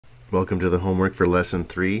Welcome to the homework for Lesson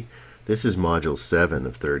 3. This is Module 7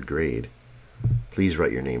 of 3rd grade. Please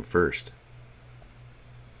write your name first.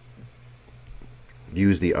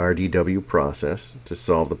 Use the RDW process to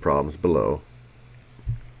solve the problems below.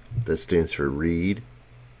 That stands for read,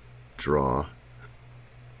 draw,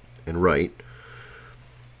 and write.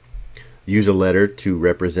 Use a letter to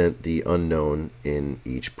represent the unknown in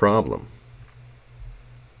each problem.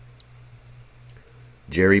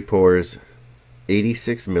 Jerry pours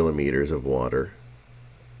 86 milliliters of water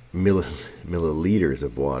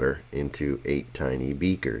into 8 tiny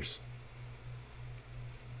beakers.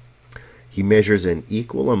 He measures an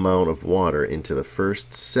equal amount of water into the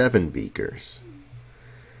first 7 beakers.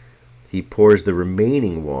 He pours the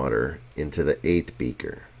remaining water into the 8th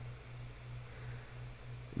beaker.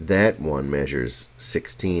 That one measures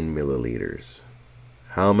 16 milliliters.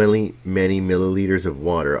 How many milliliters of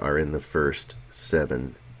water are in the first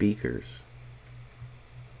 7 beakers?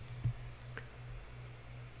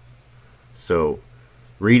 So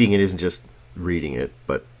reading it isn't just reading it,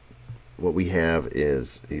 but what we have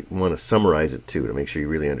is you want to summarize it too to make sure you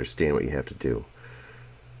really understand what you have to do.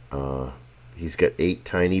 He's got 8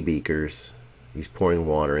 tiny beakers. He's pouring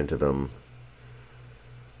water into them.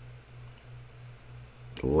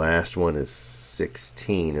 The last one is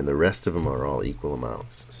 16, and the rest of them are all equal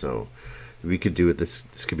amounts. So we could do it. This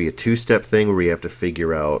could be a 2-step thing where we have to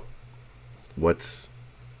figure out what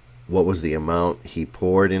was the amount he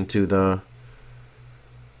poured into the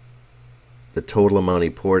total amount he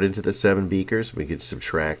poured into the 7 beakers. We could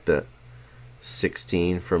subtract the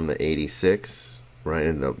 16 from the 86, right?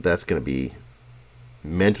 And that's going to be,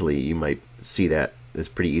 mentally, you might see that it's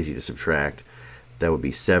pretty easy to subtract. That would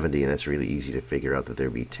be 70, and that's really easy to figure out that there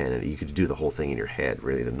would be 10. And you could do the whole thing in your head.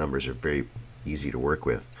 Really, the numbers are very easy to work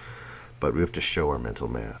with, but we have to show our mental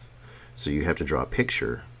math. So you have to draw a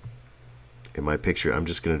picture. In my picture, I'm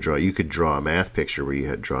just going to draw. You could draw a math picture where you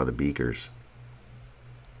had draw the beakers,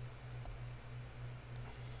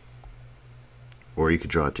 or you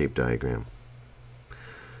could draw a tape diagram.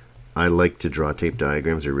 I like to draw tape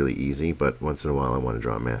diagrams. They're really easy, but once in a while I want to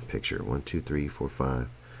draw a math picture. 1, 2, 3, 4, 5,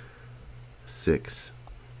 6,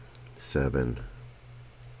 7,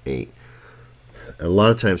 8. A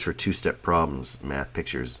lot of times for 2-step problems, math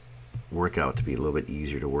pictures work out to be a little bit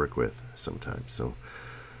easier to work with sometimes. So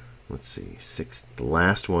let's see, the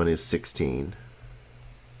last one is 16,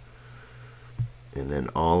 and then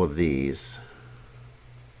all of these,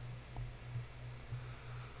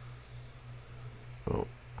 well,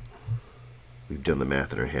 we've done the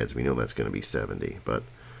math in our heads. We know that's going to be 70, but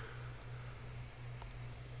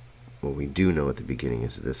what we do know at the beginning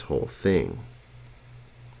is that this whole thing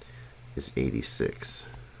is 86.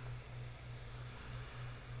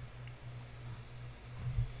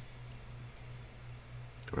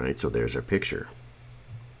 All right, so there's our picture.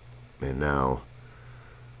 And now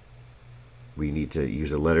we need to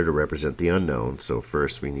use a letter to represent the unknown. So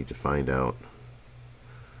first we need to find out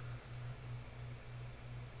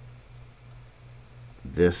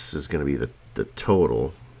this is going to be the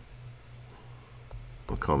total.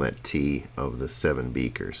 We'll call that T of the 7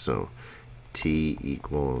 beakers. So T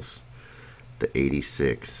equals the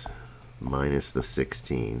 86 minus the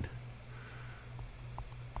 16.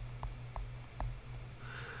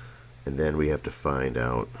 And then we have to find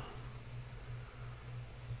out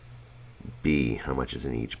B, how much is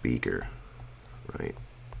in each beaker, right?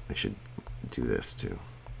 I should do this too.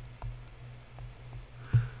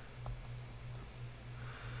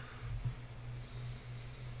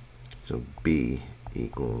 So B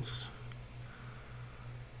equals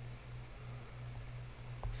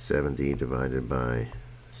 70 divided by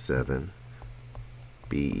 7.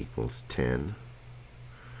 B equals 10.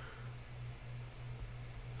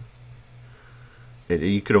 And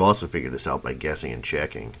you could have also figured this out by guessing and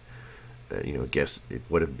checking.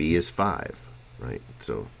 What if B is 5, right?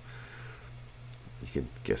 So you could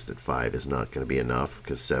guess that 5 is not going to be enough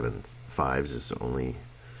because 7 5s is only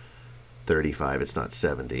 35. It's not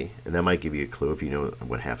 70, and that might give you a clue if you know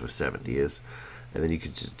what half of 70 is. And then you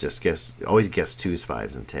could just guess. Always guess 2s,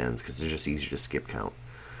 5s, and 10s because they're just easier to skip count.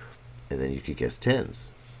 And then you could guess 10s.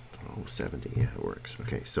 Oh, 70. Yeah, it works.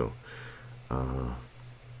 Okay, so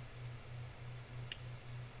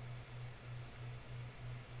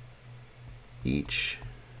each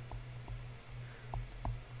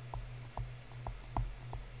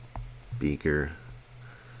beaker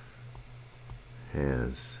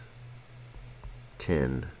has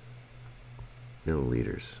 10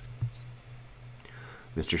 milliliters.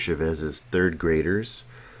 Mr. Chavez's 3rd graders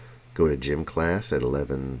go to gym class at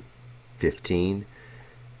 11:15.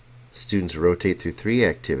 Students rotate through 3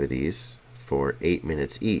 activities for 8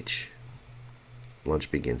 minutes each.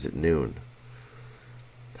 Lunch begins at noon.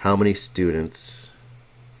 How many students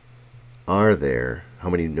are there? How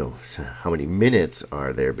many minutes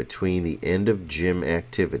are there between the end of gym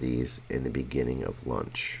activities and the beginning of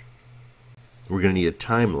lunch? We're going to need a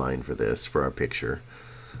timeline for this, for our picture.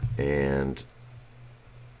 And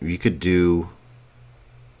you could do,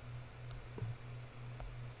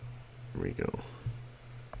 here we go,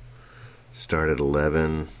 start at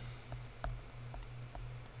 11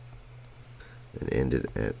 and end it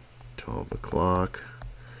at 12 o'clock.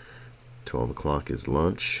 12 o'clock is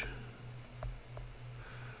lunch.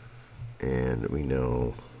 And we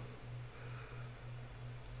know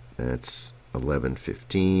that's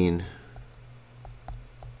 11:15.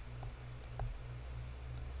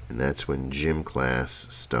 And that's when gym class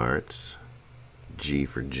starts. G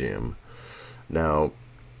for gym. Now,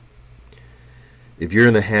 if you're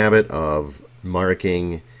in the habit of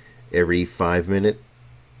marking every 5-minute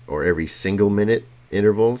or every single minute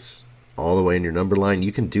intervals all the way in your number line,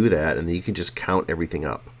 you can do that, and then you can just count everything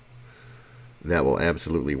up. That will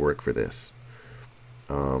absolutely work for this.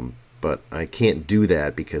 But I can't do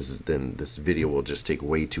that because then this video will just take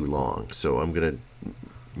way too long. So I'm going to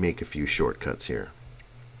make a few shortcuts here.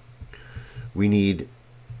 We need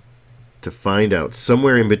to find out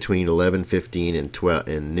somewhere in between 11:15 and 12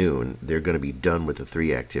 and noon they're going to be done with the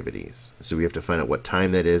 3 activities. So we have to find out what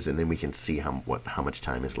time that is, and then we can see how much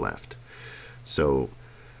time is left. So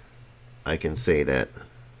I can say that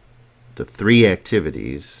the 3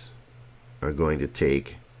 activities are going to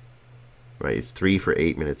take, right, it's 3 for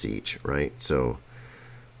 8 minutes each, right? So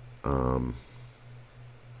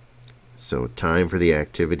so time for the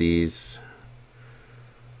activities,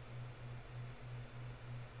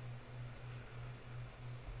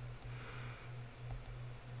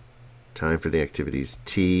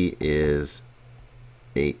 T is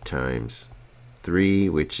 8 times 3,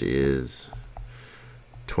 which is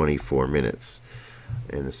 24 minutes.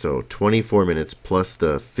 And so 24 minutes plus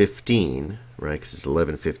the 15, right, because it's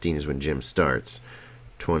 11:15 is when gym starts.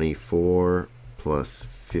 24 plus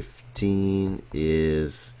 15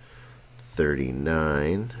 is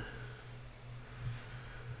 39.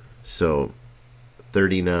 So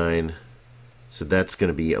 39, so that's going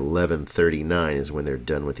to be 11:39 is when they're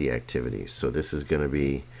done with the activities. So this is going to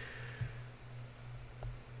be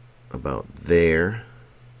about there,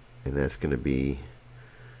 and that's going to be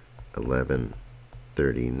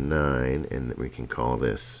 11:39, and we can call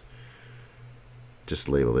this, just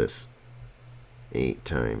label this 8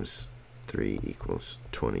 times 3 equals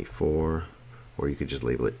 24, or you could just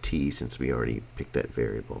label it T since we already picked that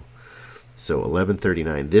variable. So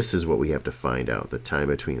 11:39, this is what we have to find out, the time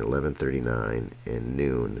between 11:39 and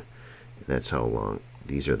noon. And that's how long.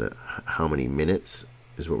 These are the, how many minutes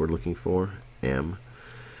is what we're looking for. M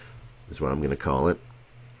is what I'm going to call it.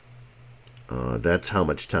 That's how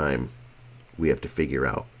much time we have to figure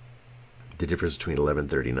out, the difference between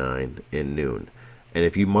 11:39 and noon. And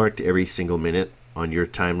if you marked every single minute on your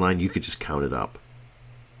timeline, you could just count it up.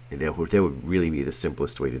 And that would really be the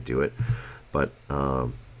simplest way to do it. But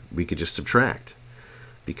we could just subtract,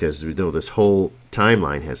 because we know this whole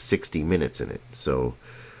timeline has 60 minutes in it. So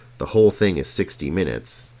the whole thing is 60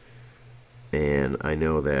 minutes. And I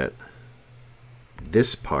know that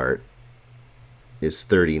this part is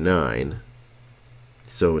 39.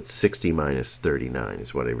 So it's 60 minus 39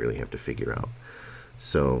 is what I really have to figure out.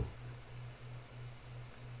 So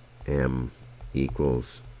M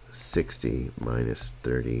equals 60 minus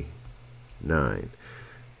 39.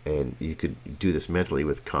 And you could do this mentally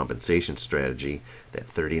with compensation strategy. That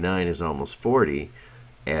 39 is almost 40.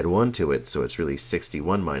 Add 1 to it, so it's really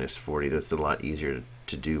 61 minus 40. That's a lot easier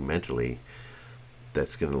to do mentally.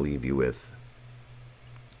 That's going to leave you with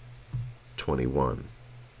 21.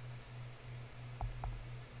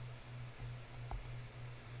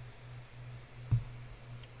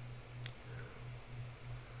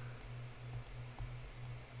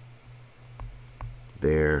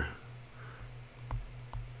 There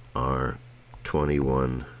are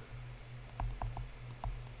 21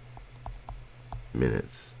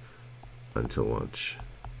 minutes until lunch.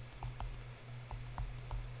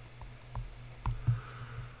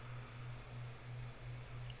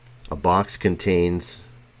 A box contains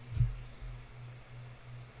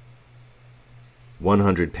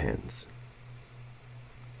 100 pens.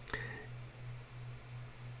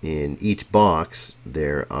 In each box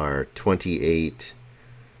there are 28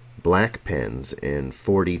 black pens and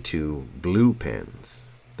 42 blue pens.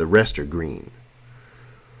 The rest are green.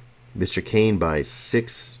 Mr. Kane buys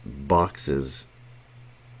 6 boxes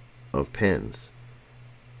of pens.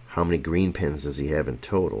 How many green pens does he have in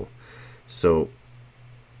total? So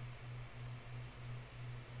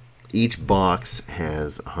each box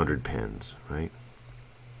has 100 pens, right?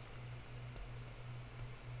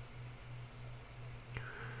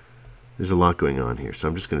 There's a lot going on here, so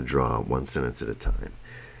I'm just going to draw one sentence at a time.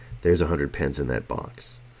 There's 100 pens in that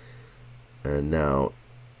box. And now,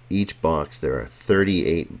 each box there are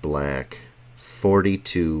 38 black,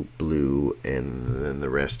 42 blue, and then the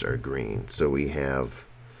rest are green. So we have,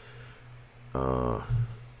 so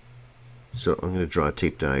I'm going to draw a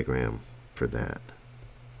tape diagram for that.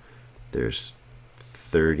 There's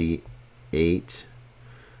 38,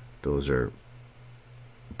 those are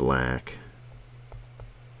black,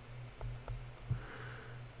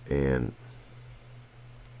 and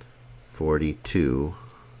 42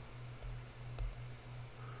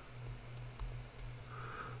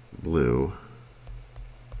 blue,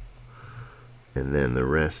 and then the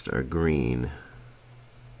rest are green,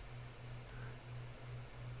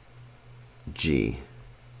 G,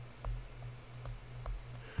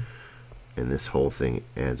 and this whole thing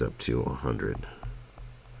adds up to 100.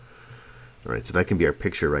 Alright, so that can be our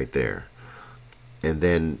picture right there. And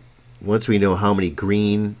then once we know how many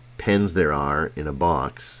green pens there are in a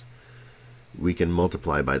box, we can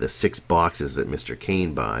multiply by the 6 boxes that Mr.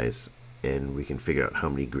 Kane buys, and we can figure out how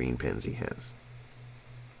many green pens he has.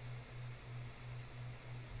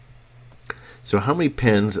 So how many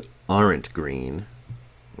pens aren't green,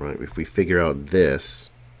 right? If we figure out this,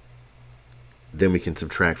 then we can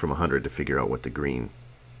subtract from 100 to figure out what the green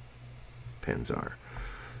pens are.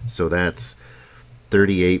 So that's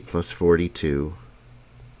 38 plus 42.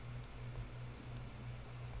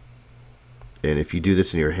 And if you do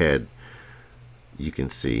this in your head, you can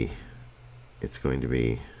see it's going to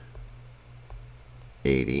be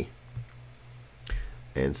 80.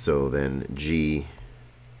 And so then G,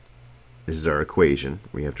 this is our equation.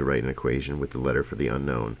 We have to write an equation with the letter for the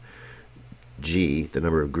unknown. G, the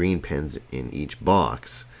number of green pens in each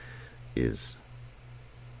box, is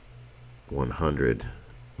 100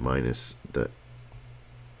 minus the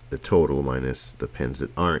total minus the pens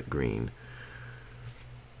that aren't green,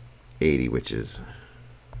 80, which is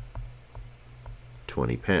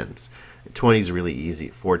 20 pens. 20 is really easy.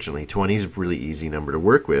 Fortunately, 20 is a really easy number to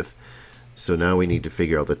work with. So now we need to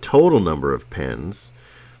figure out the total number of pens,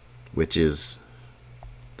 which is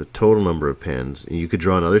the total number of pens. And you could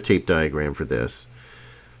draw another tape diagram for this,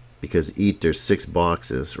 because there's 6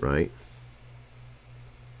 boxes, right?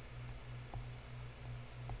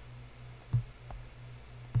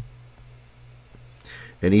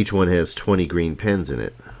 And each one has 20 green pens in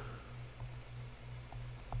it.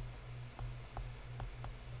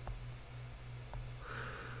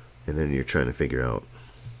 And then you're trying to figure out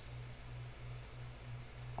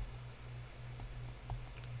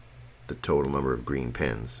the total number of green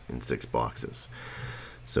pens in 6 boxes.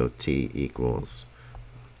 So T equals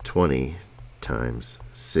 20 times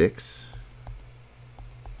 6.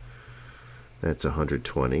 That's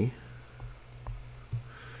 120.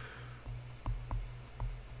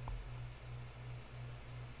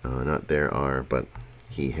 Not there are, but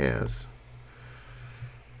he has.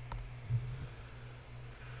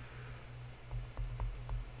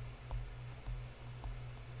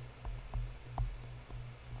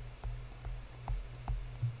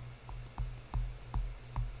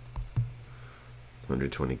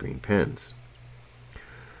 $120 green pens.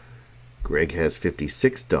 Greg has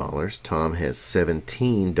 $56. Tom has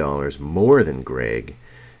 $17 more than Greg.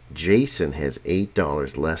 Jason has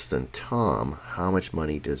 $8 less than Tom. How much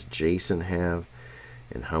money does Jason have?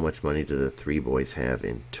 And how much money do the 3 boys have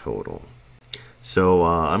in total? So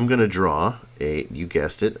I'm going to draw you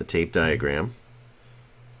guessed it, a tape diagram.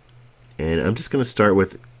 And I'm just going to start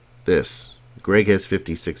with this. Greg has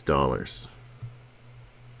 $56.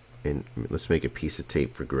 And let's make a piece of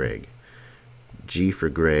tape for Greg. G for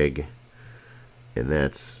Greg, and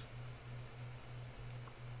that's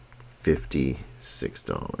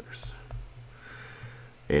 $56.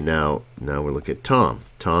 And now we'll look at Tom.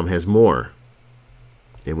 Tom has more,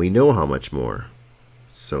 and we know how much more.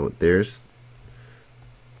 So there's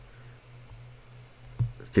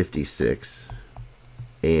 56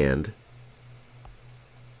 and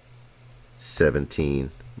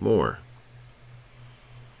 17 more.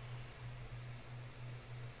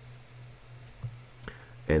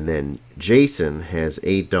 And then Jason has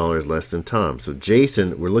 $8 less than Tom. So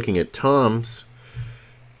Jason, we're looking at Tom's,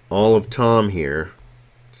 all of Tom here,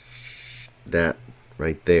 that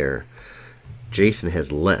right there. Jason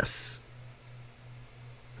has less.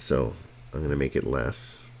 So I'm going to make it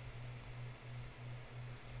less.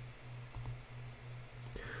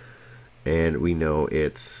 And we know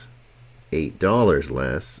it's $8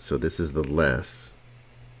 less. So this is the less.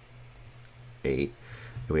 8.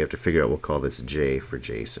 And we have to figure out, we'll call this J for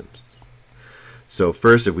Jason. So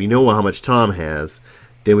first, if we know how much Tom has,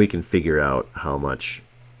 then we can figure out how much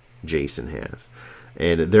Jason has.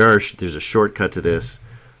 And there's a shortcut to this,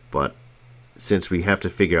 but since we have to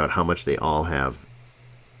figure out how much they all have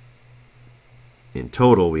in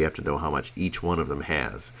total, we have to know how much each one of them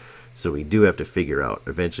has. So we do have to figure out,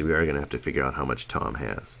 eventually we are going to have to figure out how much Tom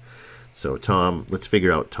has. So Tom, let's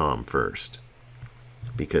figure out Tom first.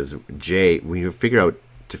 Because to figure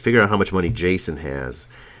out how much money Jason has,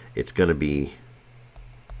 it's going to be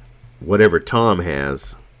whatever Tom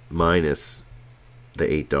has minus the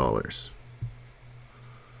 $8,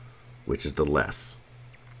 which is the less.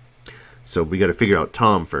 So we got to figure out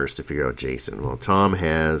Tom first to figure out Jason. Well, Tom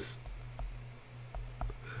has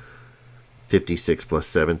 56 plus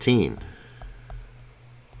 17.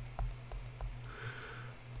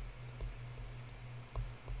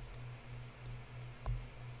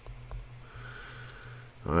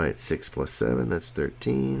 All right, 6 plus 7, that's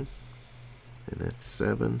 13, and that's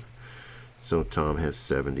 7. So Tom has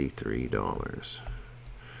 $73.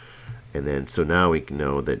 And then, so now we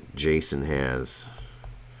know that Jason has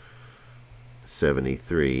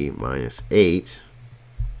 73 minus 8,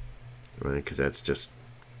 right? Because that's just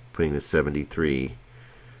putting the 73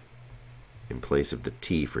 in place of the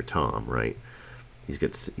T for Tom, right? He's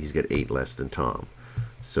got 8 less than Tom.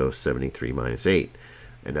 So 73 minus 8.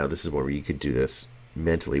 And now this is where you could do this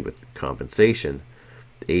mentally with compensation.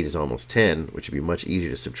 8 is almost 10, which would be much easier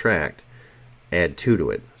to subtract. Add 2 to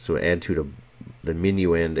it. So add 2 to the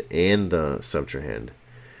minuend and the subtrahend.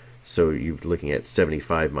 So you're looking at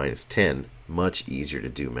 75 minus 10. Much easier to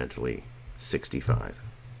do mentally. 65.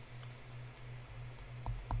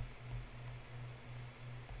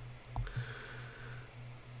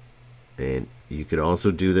 And you could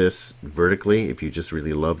also do this vertically if you just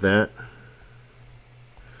really love that.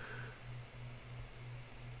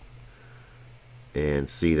 And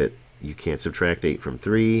see that you can't subtract 8 from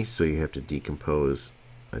 3, so you have to decompose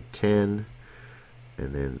a 10,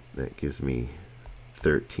 and then that gives me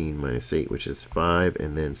 13 minus 8, which is 5,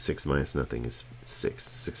 and then 6 minus nothing is 6,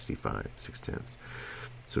 65, 6/10.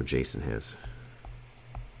 So Jason has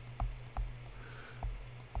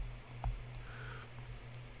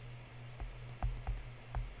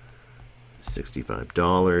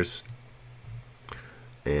 $65.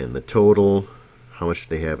 And the total, how much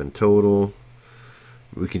do they have in total?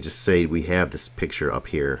 We can just say we have this picture up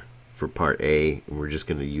here for part A, and we're just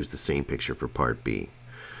going to use the same picture for part B.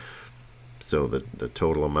 So the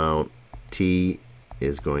total amount, T,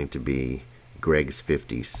 is going to be Greg's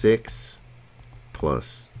 56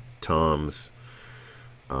 plus Tom's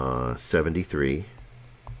 73,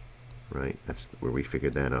 right? That's where we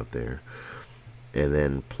figured that out there. And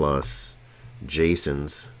then plus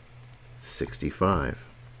Jason's 65.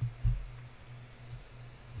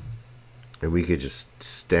 And we could just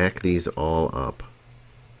stack these all up.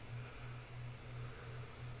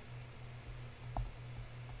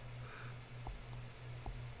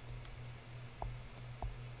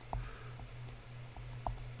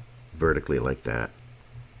 Vertically like that.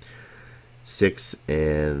 6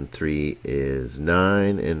 and 3 is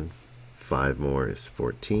 9, and 5 more is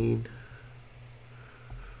 14.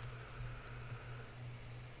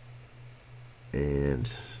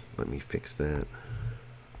 And let me fix that.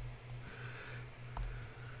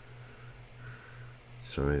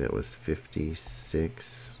 Sorry, that was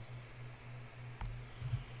 56.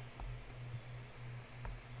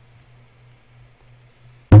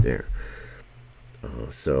 There.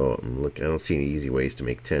 So I don't see any easy ways to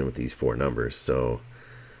make 10 with these 4 numbers. So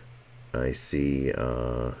I see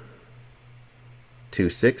 2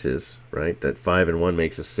 6s, right? That 5 and 1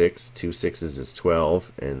 makes a 6. 2 6s is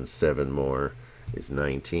 12, and 7 more is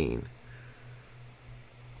 19.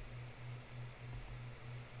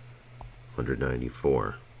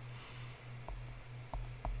 194.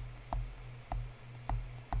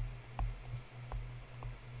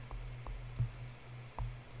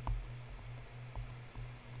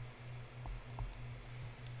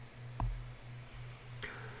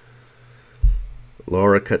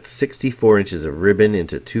 Laura cuts 64 inches of ribbon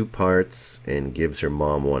into 2 parts and gives her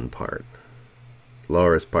mom 1 part.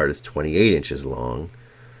 Laura's part is 28 inches long.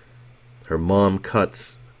 Her mom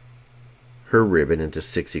cuts her ribbon into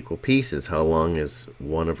 6 equal pieces. How long is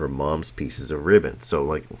one of her mom's pieces of ribbon? So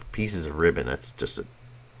like pieces of ribbon, that's just a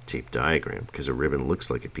tape diagram, because a ribbon looks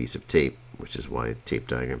like a piece of tape, which is why tape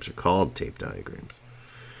diagrams are called tape diagrams.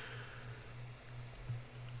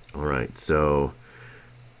 Alright, so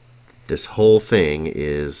this whole thing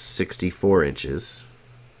is 64 inches.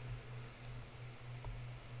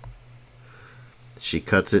 She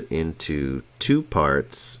cuts it into 2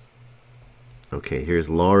 parts Okay, here's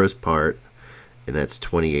Laura's part, and that's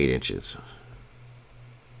 28 inches.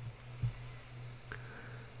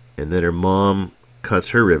 And then her mom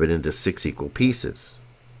cuts her ribbon into 6 equal pieces.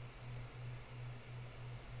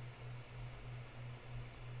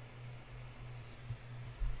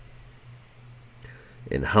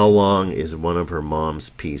 And how long is one of her mom's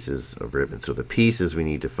pieces of ribbon? So the pieces we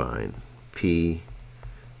need to find. P,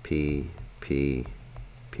 P, P,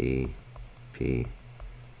 P, P,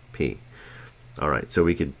 P. All right, so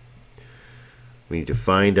we need to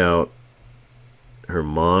find out her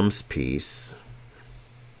mom's piece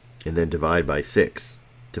and then divide by 6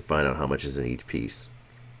 to find out how much is in each piece.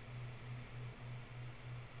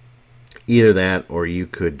 Either that, or you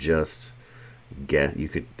could just guess.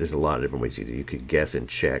 There's a lot of different ways you do. You could guess and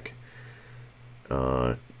check.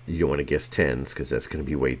 You don't want to guess tens because that's going to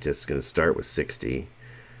be weight. It's going to start with 60.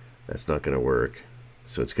 That's not going to work.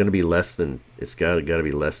 So it's going to be less than. It's got to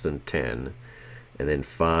be less than 10. And then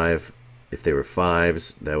 5. If they were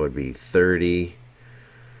 5s, that would be 30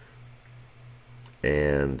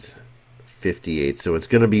 and 58. So it's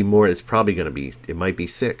going to be more. It's probably going to be. It might be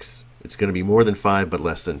 6. It's going to be more than 5, but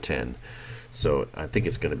less than 10. So I think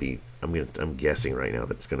it's going to be. I'm guessing right now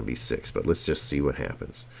that it's going to be 6, but let's just see what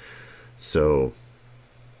happens. So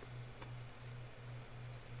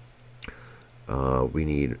we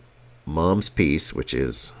need mom's piece, which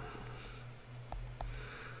is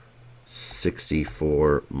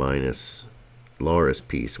 64 minus Laura's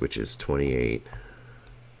piece, which is 28.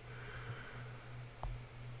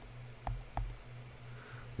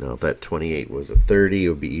 Now, if that 28 was a 30, it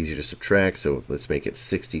would be easier to subtract. So let's make it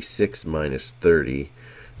 66 minus 30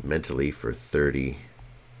 mentally for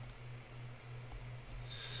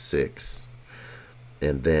 36.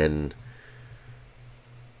 And then,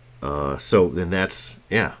 so then that's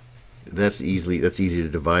easy to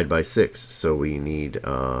divide by 6. So we need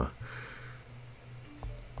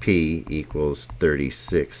P equals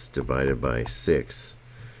 36 divided by 6.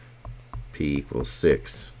 P equals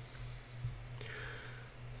 6.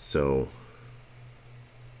 So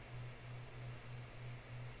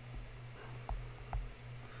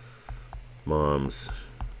mom's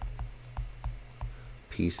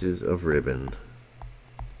pieces of ribbon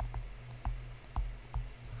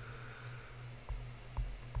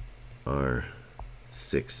are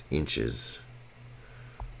 6 inches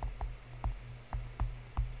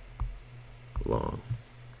long.